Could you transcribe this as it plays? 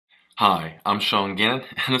Hi, I'm Sean Gannon,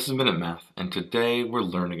 and this is Minute Math, and today we're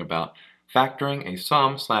learning about factoring a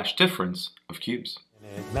sum/difference of cubes.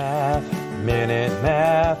 Minute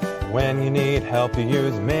Math, when you need help you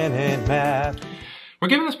use Minute Math. We're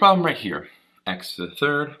given this problem right here, x to the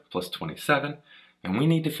third plus 27, and we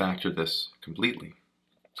need to factor this completely.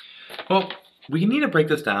 Well, we need to break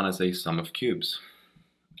this down as a sum of cubes.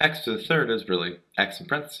 X to the third is really x in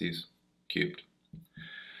parentheses cubed.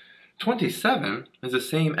 27 is the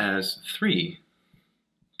same as 3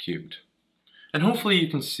 cubed. And hopefully you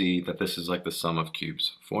can see that this is like the sum of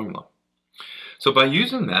cubes formula. So by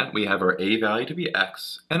using that, we have our a value to be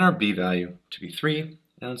x and our b value to be 3,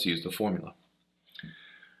 and let's use the formula.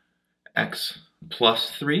 X plus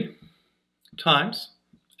 3 times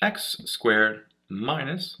x squared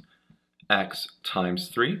minus x times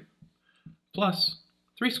 3 plus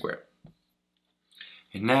 3 squared.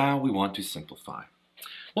 And now we want to simplify.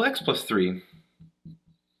 Well, x plus 3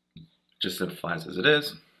 just simplifies as it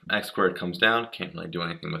is. X squared comes down, can't really do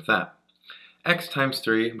anything with that. X times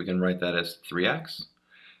 3, we can write that as 3x.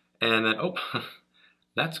 And then, oh,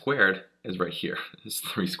 that squared is right here. It's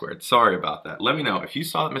 3 squared. Sorry about that. Let me know. If you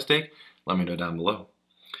saw that mistake, let me know down below.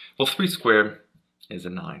 Well, 3 squared is a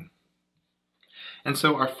 9. And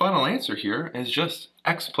so our final answer here is just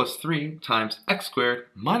x plus 3 times x squared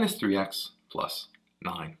minus 3x plus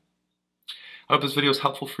 9. I hope this video was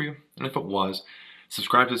helpful for you, and if it was,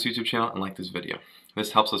 subscribe to this YouTube channel and like this video.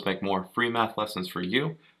 This helps us make more free math lessons for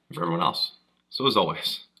you and for everyone else. So as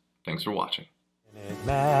always, thanks for watching.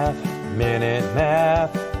 Minute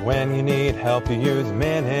Math, when you need help you use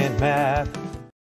Minute Math.